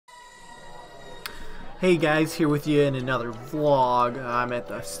Hey guys, here with you in another vlog. I'm at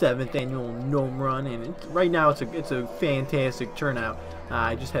the 7th annual Gnome Run, and right now it's a fantastic turnout.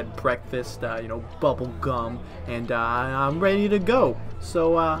 I just had breakfast, bubble gum, and I'm ready to go.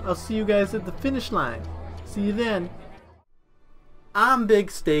 So I'll see you guys at the finish line. See you then. I'm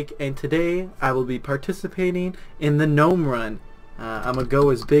Big Steak, and today I will be participating in the Gnome Run. I'm gonna go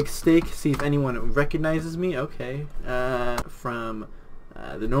as Big Steak, see if anyone recognizes me. Okay, from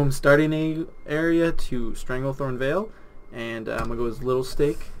the gnome starting area to Stranglethorn Vale, and I'm gonna go as Little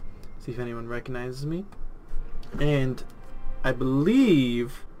Steak, see if anyone recognizes me. And I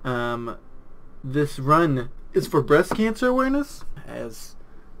believe this run is for breast cancer awareness, as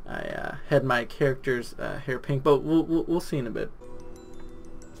I had my character's hair pink, but we'll see in a bit.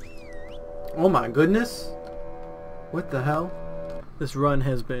 Oh my goodness, what the hell? This run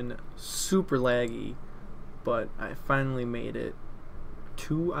has been super laggy, but I finally made it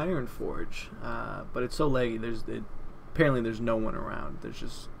to Ironforge, but it's so laggy. Apparently there's no one around. There's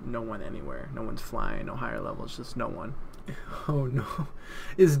just no one anywhere. No one's flying. No higher levels. Just no one. Oh no!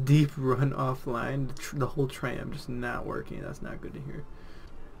 Is Deep Run offline? The whole tram just not working. That's not good to hear.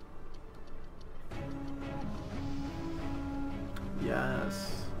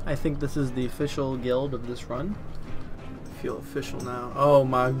 Yes, I think this is the official guild of this run. I feel official now. Oh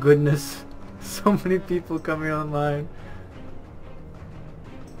my goodness! So many people coming online.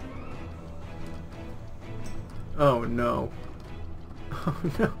 Oh no. Oh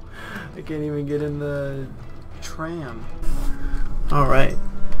no. I can't even get in the tram. Alright.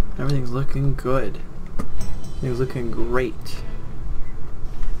 Everything's looking good. Everything's looking great.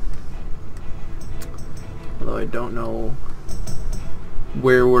 Although I don't know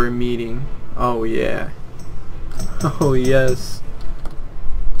where we're meeting. Oh yeah. Oh yes.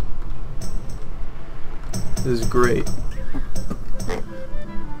 This is great.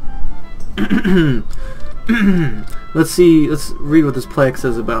 Let's read what this plaque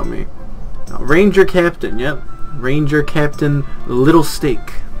says about me. Ranger Captain, yep. Ranger Captain Little Steak.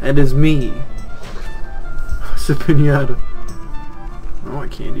 That is me. It's a pinata. I don't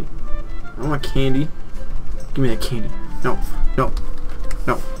want candy. I don't want candy. Give me that candy. No, no,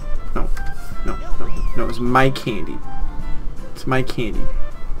 no, no, no, no, no. It's my candy. It's my candy.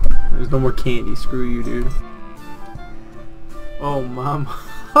 There's no more candy. Screw you, dude. Oh, mom.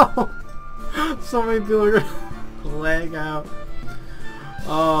 So many people are gonna lag out.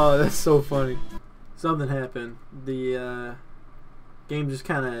 Oh, that's so funny. Something happened. The game just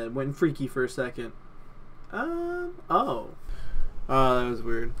kind of went freaky for a second. Oh, that was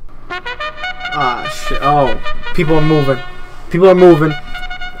weird. Ah, shit. Oh, people are moving. People are moving.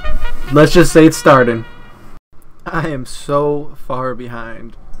 Let's just say it's starting. I am so far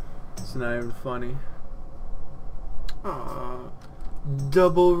behind. It's not even funny. Aww.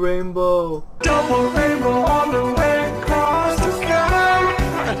 Double rainbow. Double rainbow all the way across the sky.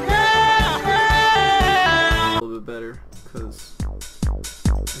 A little bit better, because I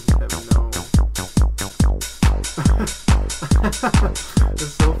just have no.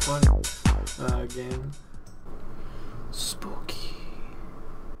 It's so funny. Again. Spooky.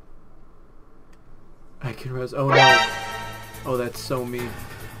 I can res. Oh no. Oh, that's so me.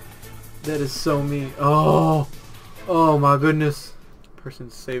 That is so me. Oh. Oh my goodness.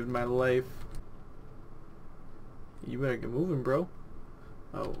 Person saved my life. You better get moving, bro.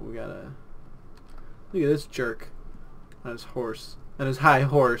 Oh, we gotta... Look at this jerk. On his horse. On his high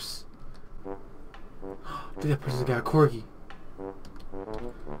horse. Dude, that person's got a corgi.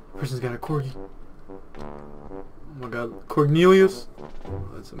 Person's got a corgi. Oh my god. Cornelius? Oh,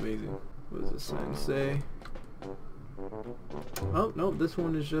 that's amazing. What does this sign say? Oh, no. This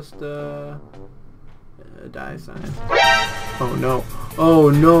one is just, a die sign. Oh no. Oh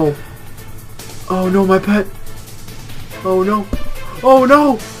no. Oh no, my pet. Oh no. Oh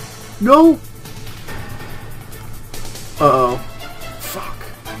no. No. Uh-oh. Fuck.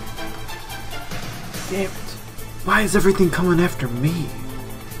 Damn it. Why is everything coming after me?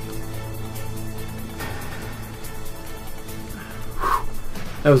 Whew.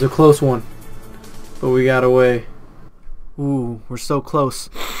 That was a close one. But we got away. Ooh, we're so close.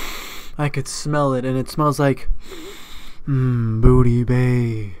 I could smell it, and it smells like Booty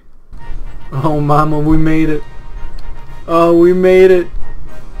Bay. Oh mama, we made it. Oh, we made it.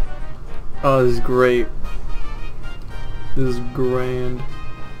 Oh, this is great. This is grand.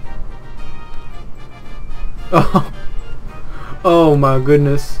 Oh. Oh my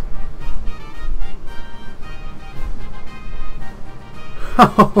goodness.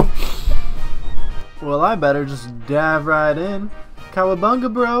 Well, I better just dive right in.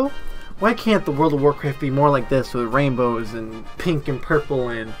 Cowabunga, bro. Why can't the World of Warcraft be more like this, with rainbows and pink and purple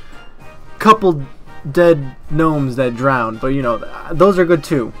and coupled dead gnomes that drown, but you know, those are good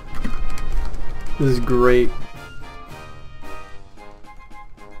too. This is great.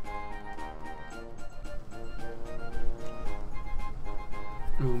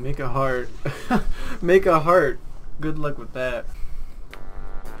 Ooh, make a heart. Make a heart. Good luck with that.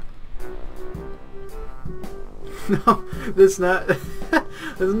 No, that's not.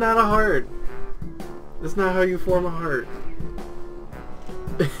 That's not a heart. That's not how you form a heart.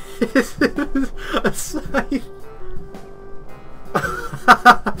 A scythe.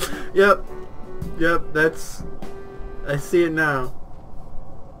 Yep. Yep, that's... I see it now.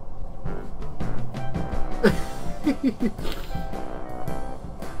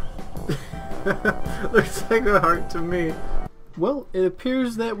 Looks like a heart to me. Well, it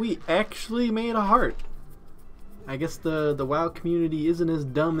appears that we actually made a heart. I guess the WoW community isn't as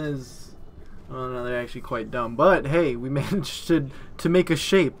dumb as... Well, no, they're actually quite dumb. But, hey, we managed to make a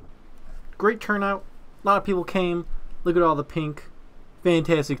shape. Great turnout. A lot of people came. Look at all the pink.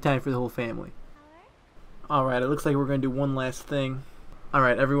 Fantastic time for the whole family. Alright, it looks like we're going to do one last thing.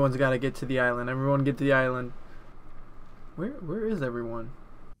 Alright, everyone's got to get to the island. Everyone get to the island. Where is everyone?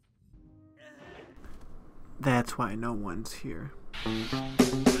 That's why no one's here.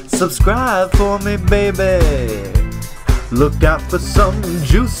 Subscribe for me, baby. Look out for some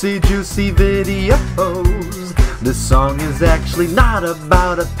juicy videos. This song is actually not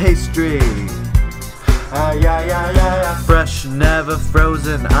about a pastry. Fresh, never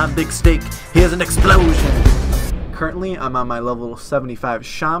frozen. I'm Big Steak. Here's an explosion. Currently, I'm on my level 75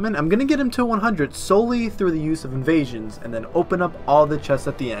 Shaman. I'm gonna get him to 100 solely through the use of invasions and then open up all the chests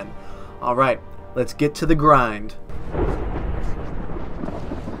at the end. Alright, let's get to the grind.